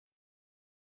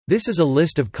This is a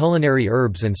list of culinary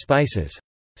herbs and spices.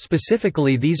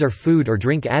 Specifically, these are food or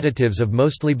drink additives of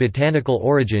mostly botanical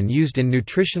origin used in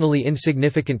nutritionally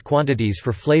insignificant quantities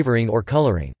for flavoring or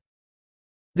coloring.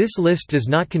 This list does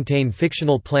not contain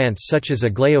fictional plants such as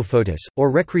Aglaophotis,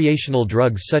 or recreational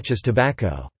drugs such as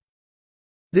tobacco.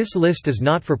 This list is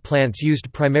not for plants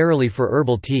used primarily for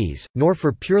herbal teas, nor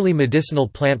for purely medicinal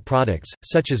plant products,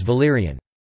 such as valerian.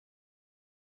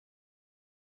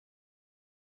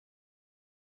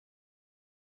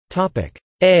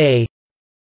 A.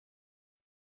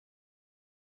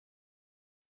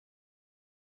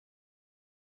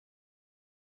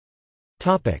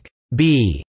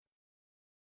 B.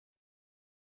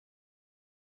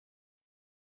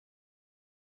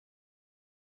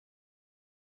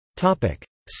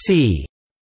 C.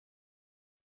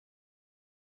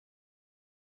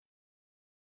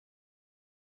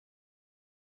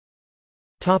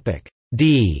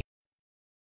 D.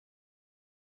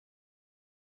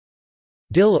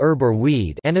 Dill herb or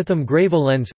weed, Anethum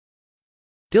gravolens.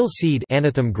 Dill seed,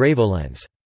 Anethum gravolens.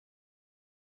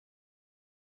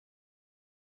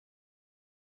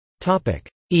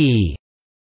 E.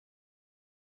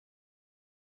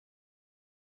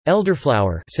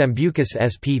 Elderflower, Sambucus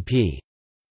spp.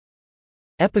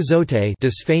 Epizote,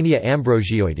 Dysphania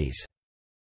ambrogioides.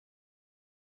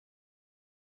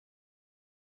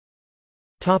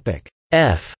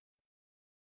 F.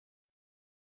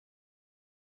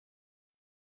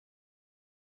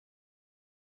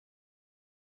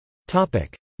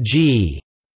 G.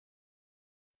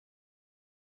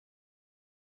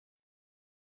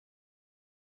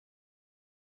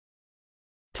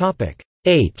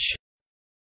 H.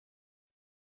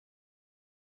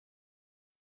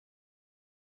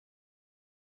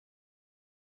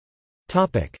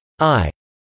 I.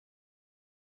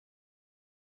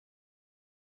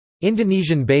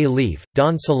 Indonesian bay leaf,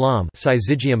 daun salam,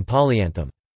 Syzygium polyanthum.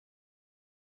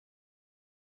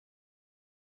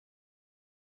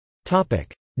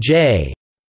 J.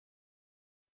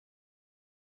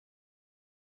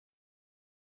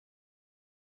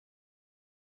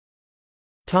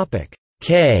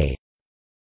 K.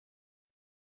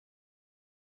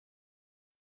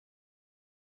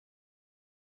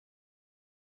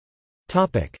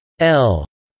 L.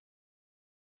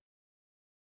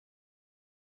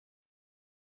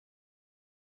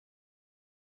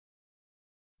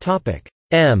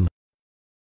 M.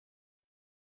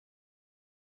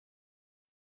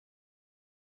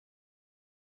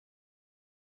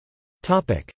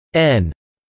 N.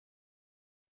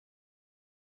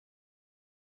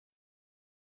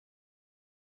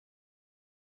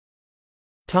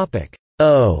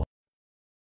 O.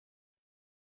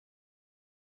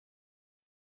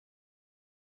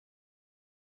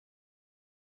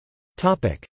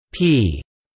 P.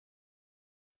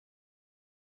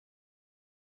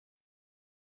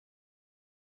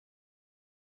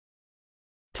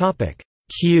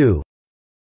 Q.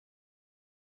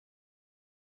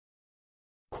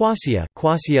 Quassia,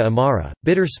 Quassia amara,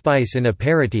 bitter spice in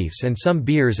aperitifs and some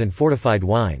beers and fortified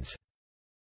wines.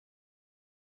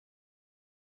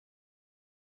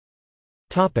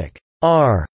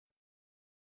 R.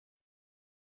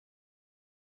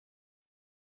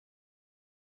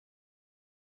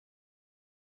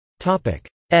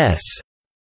 S.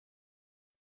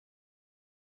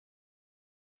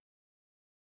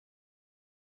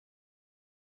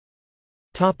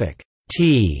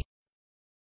 T.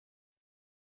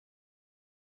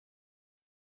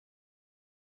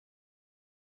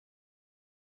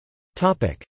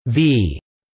 V.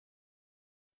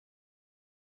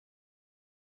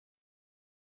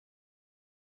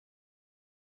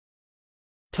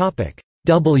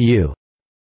 W.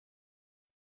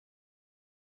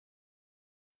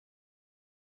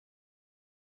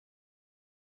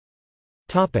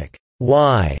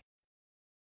 Y.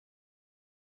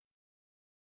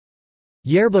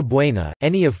 Yerba buena,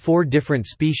 any of 4 different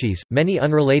species, many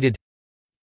unrelated.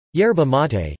 Yerba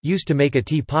mate, used to make a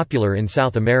tea popular in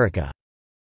South America.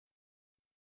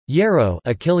 Yarrow,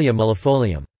 Achillea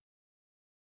millefolium.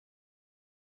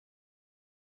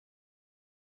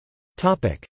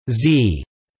 Z.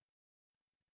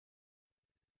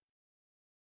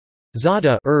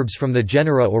 Zada, herbs from the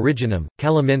genera Originum,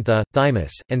 Calamintha,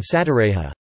 Thymus, and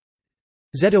Satareja.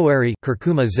 Zedoary,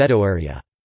 Curcuma zedoarea.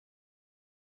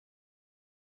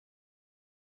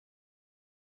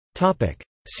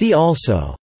 See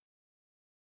also.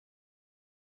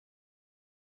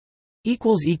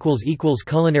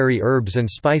 Culinary herbs and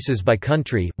spices by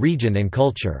country, region and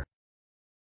culture.